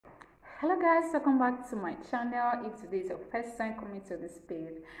Hello guys, welcome back to my channel. If today is your first time coming to this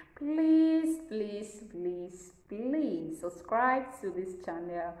page, please subscribe to this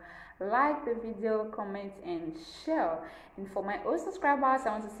channel, like the video, comment and share. And for my old subscribers,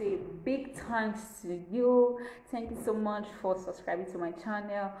 I want to say big thanks to you. Thank you so much for subscribing to my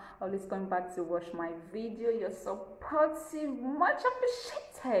channel, always coming back to watch my video. Your support is much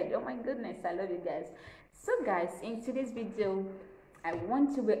appreciated. Oh my goodness, I love you guys. So guys, in today's video I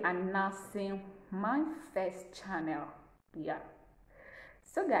want to be announcing my first channel. Yeah,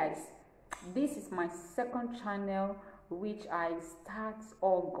 so guys, this is my second channel, which I start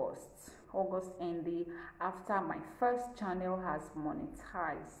August ending, after my first channel has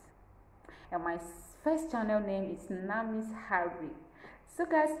monetized. And my first channel name is Namis Harry. So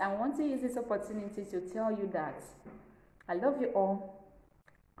guys, I want to use this opportunity to tell you that I love you all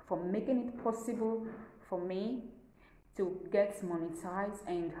for making it possible for me to get monetized,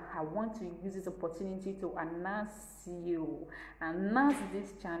 and I want to use this opportunity to announce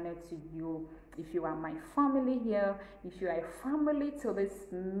this channel to you. If you are my family here, if you are a family to this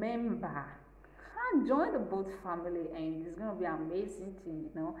member, join the boat family, and it's going to be amazing thing,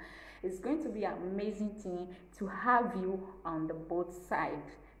 you know. It's going to be an amazing thing to have you on the boat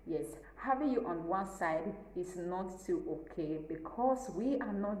side. Yes, having you on one side is not too okay, because we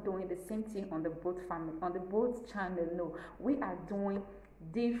are not doing the same thing on the boat family, on the boat channel. No, we are doing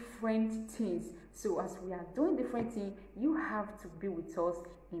different things. So as we are doing different things, you have to be with us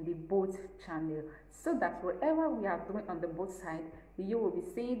in the boat channel, so that whatever we are doing on the boat side, you will be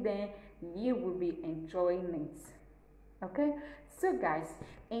seeing them, you will be enjoying it. Okay, so guys,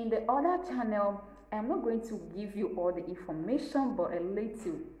 in the other channel, I'm not going to give you all the information, but a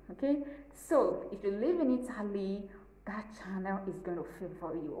little. Okay, so if you live in Italy, that channel is going to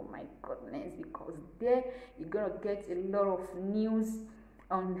favor you. Oh my goodness, because there you're going to get a lot of news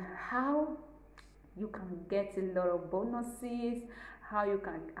on how you can get a lot of bonuses, how you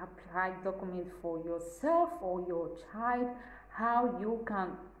can apply documents for yourself or your child, how you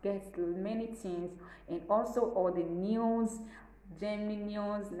can get many things, and also all the news, Germany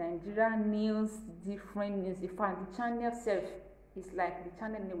news, Nigeria news, different news. In fact, the channel itself is like, the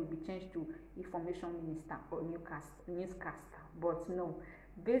channel name will be changed to Information Minister or Newscaster, but no,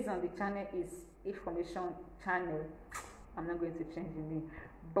 based on the channel is Information Channel, I'm not going to change the name.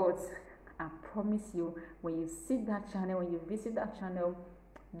 But I promise you, when you see that channel, when you visit that channel,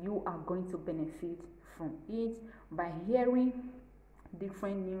 you are going to benefit from it by hearing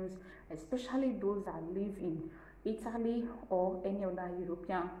different news, especially those that live in Italy or any other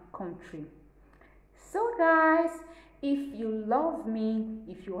European country. So guys, if you love me,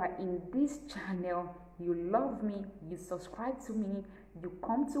 if you are in this channel, you love me, you subscribe to me, you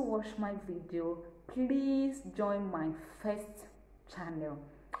come to watch my video, please join my first channel.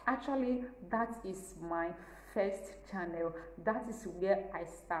 Actually, that is my first channel. That is where I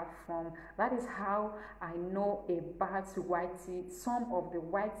start from. That is how I know about YT, some of the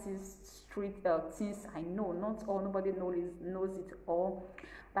YT street things I know. Not all, nobody knows it all.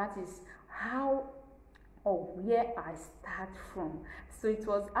 That is how or where I start from. So it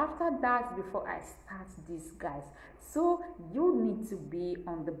was after that before I start this, guys. So you need to be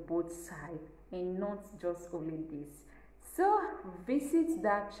on the both side and not just only this. So visit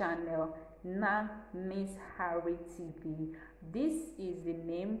that channel, Namis Harry TV. This is the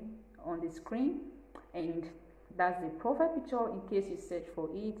name on the screen, and that's the profile picture in case you search for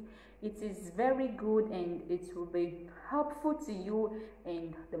it. It is very good, and it will be helpful to you,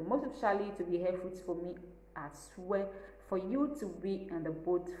 and the most especially to be helpful for me as well, for you to be in the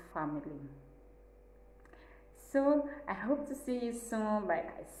boat family. So I hope to see you soon. Like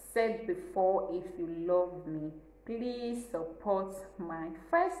I said before, if you love me, please support my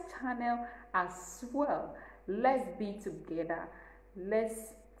first channel as well. Let's be together.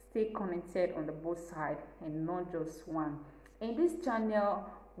 Let's stay connected on the both sides and not just one. In this channel,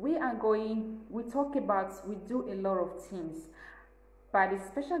 we do a lot of things. By the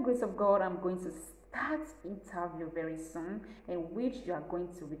special grace of God, I'm going to start interview very soon, in which you are going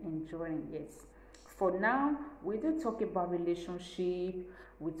to be enjoying. Yes, for now we do talk about relationship,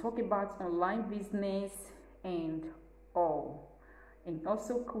 we talk about online business and all, and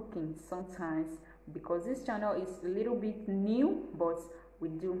also cooking sometimes, because this channel is a little bit new, but we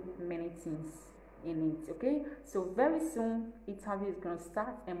do many things in it. Okay, so very soon interview is going to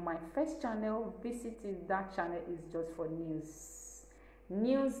start, and my first channel, visiting that channel, is just for news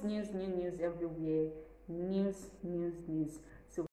everywhere. News.